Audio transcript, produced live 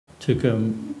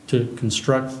to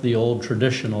construct the old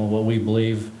traditional, what we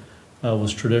believe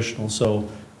was traditional. So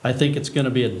I think it's going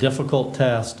to be a difficult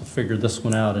task to figure this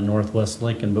one out in Northwest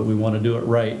Lincoln, but we want to do it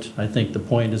right. I think the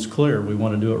point is clear. We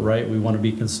want to do it right. We want to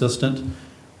be consistent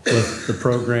with the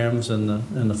programs and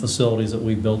the facilities that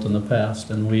we've built in the past,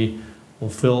 and we will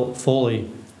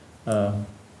fully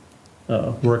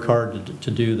work hard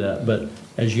to do that. But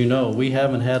as you know, we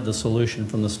haven't had the solution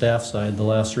from the staff side the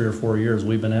last 3 or 4 years.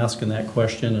 We've been asking that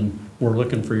question, and we're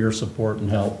looking for your support and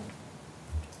help.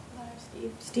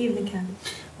 Steve McKenna.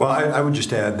 Well, I would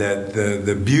just add that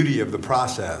the beauty of the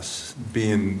process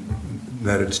being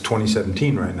that it's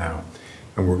 2017 right now,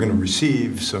 and we're going to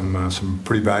receive some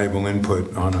pretty valuable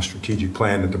input on a strategic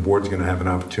plan that the board's going to have an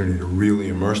opportunity to really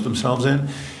immerse themselves in,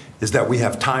 is that we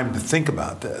have time to think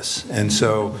about this. And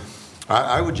so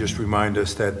I would just remind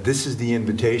us that this is the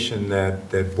invitation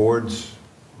that boards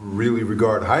really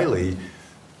regard highly,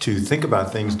 to think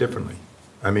about things differently.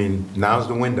 I mean, now's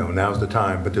the window, now's the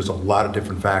time, but there's a lot of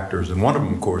different factors, and one of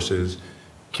them, of course, is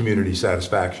community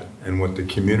satisfaction and what the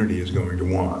community is going to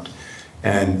want.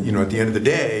 And, you know, at the end of the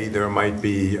day, there might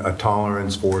be a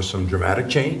tolerance for some dramatic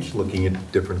change, looking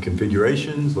at different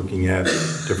configurations, looking at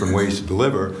different ways to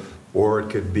deliver, or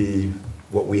it could be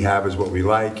what we have is what we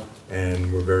like,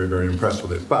 and we're very, very impressed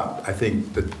with it. But I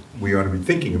think that we ought to be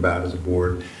thinking about, as a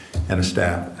board and a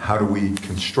staff, how do we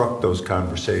construct those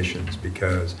conversations?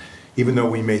 Because even though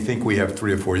we may think we have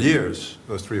 3 or 4 years,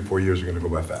 those 3 or 4 years are going to go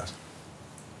by fast.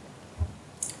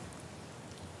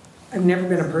 I've never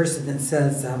been a person that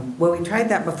says, well, we tried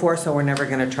that before, so we're never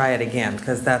going to try it again,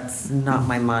 because that's not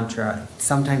my mantra.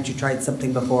 Sometimes you tried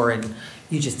something before and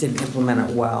you just didn't implement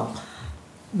it well.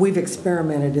 We've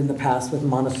experimented in the past with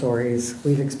Montessori's.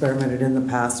 We've experimented in the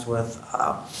past with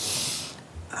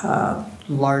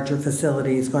larger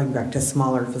facilities, going back to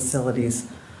smaller facilities.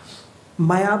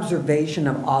 My observation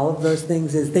of all of those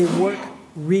things is they work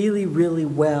really, really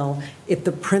well if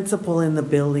the principal in the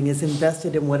building is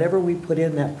invested in whatever we put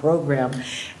in that program,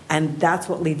 and that's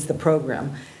what leads the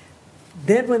program.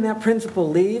 Then when that principal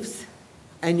leaves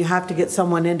and you have to get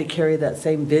someone in to carry that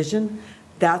same vision,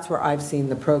 that's where I've seen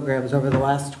the programs over the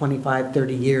last 25,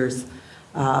 30 years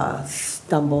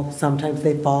stumble. Sometimes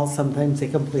they fall, sometimes they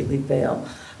completely fail.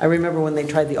 I remember when they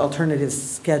tried the alternative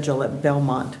schedule at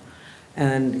Belmont,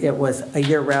 and it was a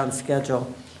year-round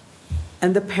schedule.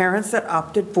 And the parents that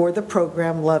opted for the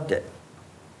program loved it,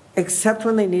 except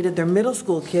when they needed their middle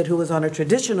school kid who was on a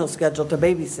traditional schedule to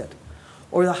babysit,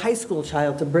 or the high school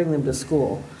child to bring them to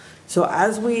school. So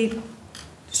as we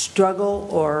struggle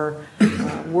or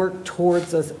work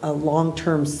towards a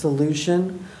long-term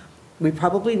solution, we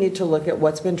probably need to look at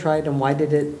what's been tried and why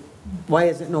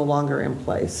is it no longer in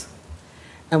place.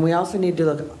 And we also need to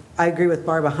look, I agree with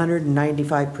Barb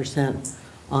 195%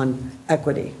 on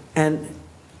equity. And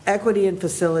equity in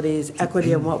facilities,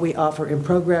 equity in what we offer in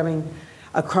programming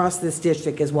across this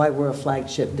district is why we're a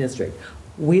flagship district.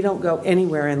 We don't go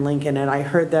anywhere in Lincoln, and I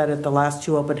heard that at the last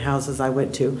 2 open houses I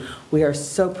went to. We are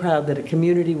so proud that a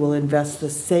community will invest the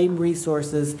same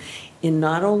resources in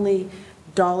not only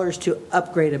dollars to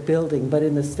upgrade a building, but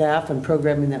in the staff and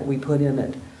programming that we put in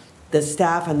it. The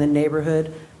staff and the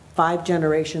neighborhood, 5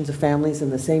 generations of families in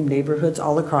the same neighborhoods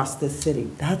all across this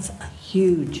city. That's a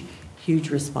huge, huge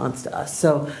response to us.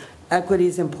 So equity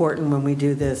is important when we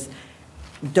do this.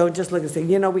 Don't just look and say,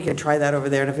 you know, we can try that over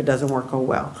there, and if it doesn't work, oh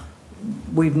well.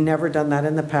 We've never done that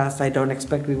in the past. I don't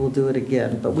expect we will do it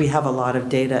again, but we have a lot of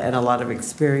data and a lot of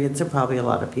experience and probably a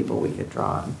lot of people we could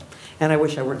draw on. And I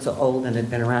wish I weren't so old and had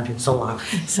been around here so long.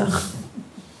 So.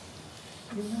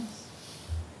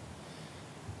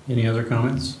 Any other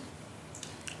comments?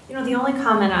 You know, the only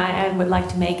comment I would like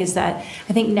to make is that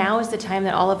I think now is the time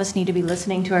that all of us need to be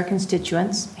listening to our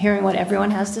constituents, hearing what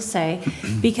everyone has to say,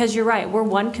 because you're right, we're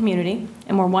one community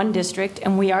and we're one district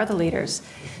and we are the leaders.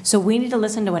 So we need to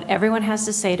listen to what everyone has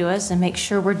to say to us and make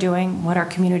sure we're doing what our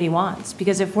community wants.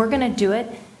 Because if we're going to do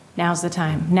it, now's the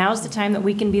time. Now's the time that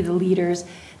we can be the leaders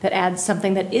that add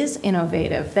something that is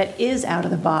innovative, that is out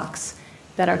of the box,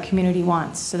 that our community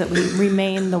wants, so that we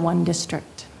remain the one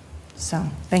district. So,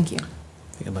 thank you.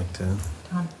 I think I'd like to.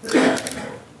 Tom.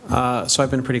 So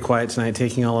I've been pretty quiet tonight,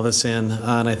 taking all of this in,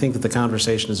 and I think that the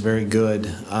conversation is very good.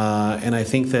 And I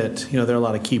think that, you know, there are a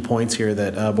lot of key points here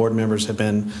that board members have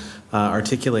been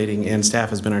articulating and staff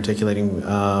has been articulating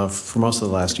for most of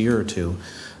the last year or two.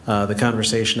 The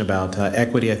conversation about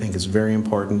equity, I think, is very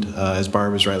important. As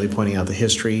Barb is rightly pointing out, the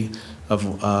history of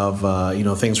you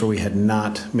know, things where we had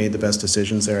not made the best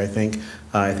decisions there. I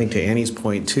think to Annie's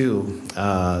point too, you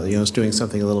know, it's doing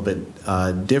something a little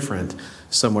bit different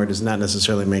somewhere does not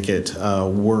necessarily make it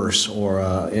worse or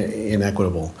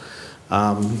inequitable.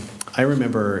 I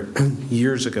remember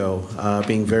years ago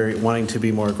wanting to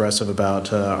be more aggressive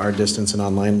about our distance and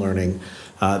online learning.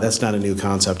 That's not a new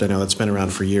concept. I know that's been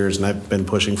around for years, and I've been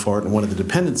pushing for it. And one of the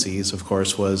dependencies, of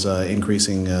course, was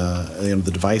increasing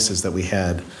the devices that we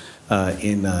had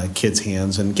in kids'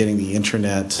 hands and getting the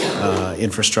internet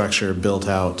infrastructure built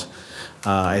out.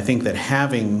 I think that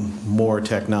having more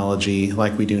technology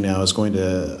like we do now is going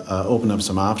to open up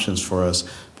some options for us,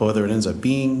 but whether it ends up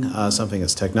being something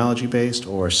that's technology-based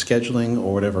or scheduling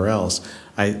or whatever else,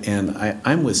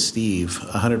 I'm with Steve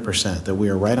 100% that we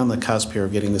are right on the cusp here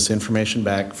of getting this information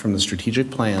back from the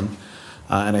strategic plan,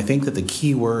 and I think that the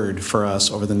key word for us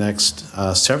over the next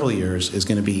several years is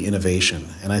going to be innovation,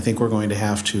 and I think we're going to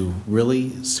have to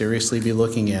really seriously be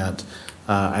looking at,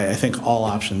 I think all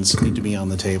options need to be on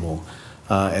the table.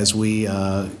 As we,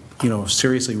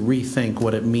 seriously rethink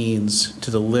what it means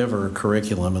to deliver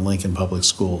curriculum in Lincoln Public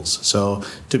Schools. So,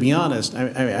 to be honest,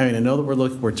 I know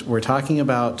that we're talking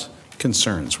about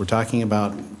concerns, we're talking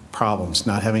about problems,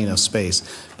 not having enough space.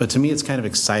 But to me, it's kind of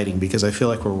exciting because I feel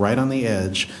like we're right on the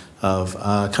edge of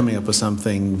coming up with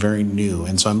something very new,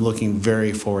 and so I'm looking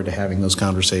very forward to having those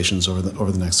conversations over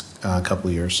the next couple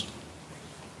of years.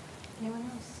 Anyone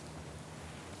else?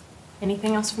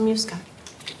 Anything else from you, Scott?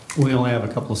 We only have a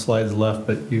couple of slides left,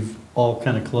 but you've all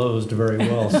kind of closed very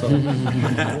well, so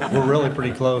we're really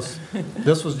pretty close.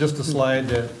 This was just a slide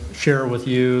to share with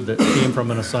you that came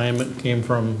from an assignment, came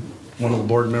from one of the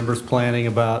board members planning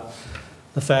about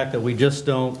the fact that we just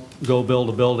don't go build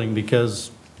a building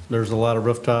because there's a lot of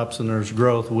rooftops and there's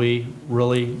growth. We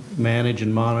really manage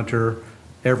and monitor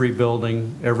every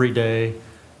building every day.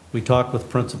 We talk with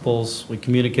principals, we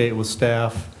communicate with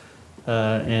staff,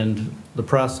 and the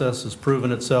process has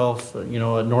proven itself. At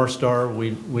North Star,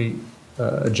 we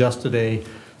adjusted a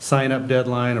sign-up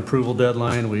deadline, approval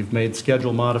deadline. We've made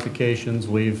schedule modifications.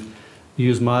 We've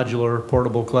used modular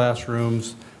portable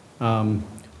classrooms.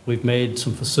 We've made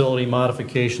some facility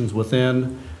modifications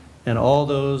within, and all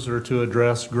those are to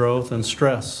address growth and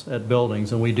stress at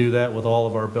buildings, and we do that with all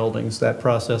of our buildings. That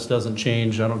process doesn't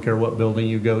change. I don't care what building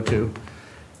you go to.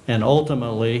 And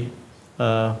ultimately,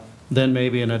 then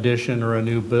maybe an addition or a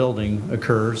new building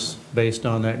occurs based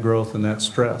on that growth and that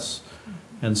stress.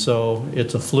 And so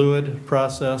it's a fluid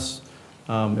process.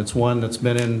 It's one that's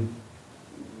been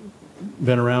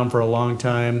around for a long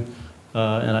time,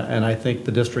 and I think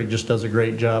the district just does a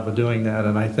great job of doing that.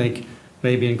 And I think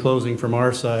maybe in closing from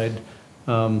our side,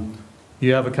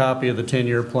 you have a copy of the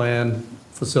 10-year plan,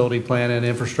 facility plan, and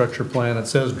infrastructure plan. It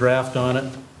says draft on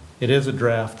it. It is a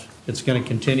draft. It's going to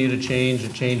continue to change.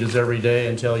 It changes every day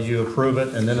until you approve it,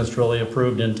 and then it's really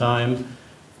approved in time.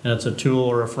 And it's a tool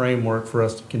or a framework for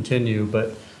us to continue.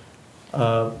 But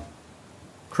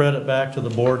credit back to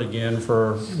the board again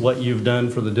for what you've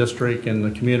done for the district and the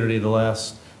community the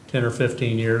last 10 or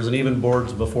 15 years, and even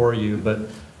boards before you. But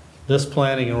this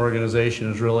planning and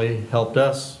organization has really helped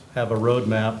us have a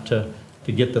roadmap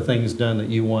to get the things done that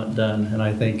you want done. And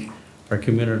I think our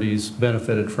community's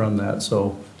benefited from that.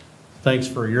 So thanks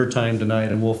for your time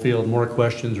tonight, and we'll field more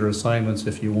questions or assignments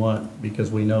if you want,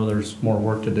 because we know there's more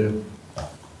work to do.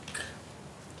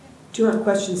 Do you want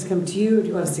questions to come to you, or do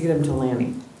you want us to get them to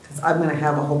Lanny? Because I'm going to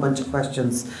have a whole bunch of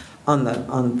questions on the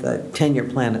 10-year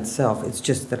plan itself. It's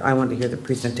just that I wanted to hear the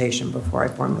presentation before I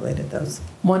formulated those.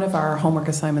 One of our homework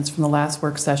assignments from the last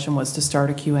work session was to start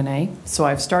a Q&A. So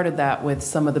I've started that with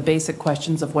some of the basic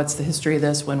questions of what's the history of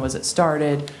this, when was it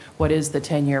started, what is the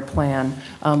 10-year plan,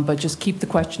 but just keep the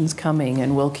questions coming,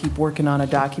 and we'll keep working on a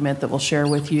document that we'll share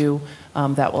with you.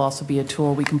 That will also be a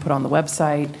tool we can put on the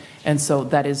website, and so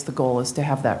that is the goal, is to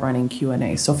have that running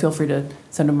Q&A. So feel free to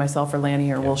send them myself or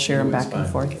Lanny, or we'll share them back and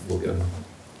forth. We'll get them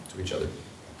to each other.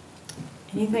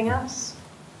 Anything else?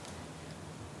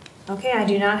 Okay, I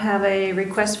do not have a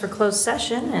request for closed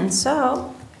session, and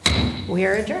so we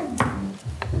are adjourned.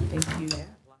 Thank you.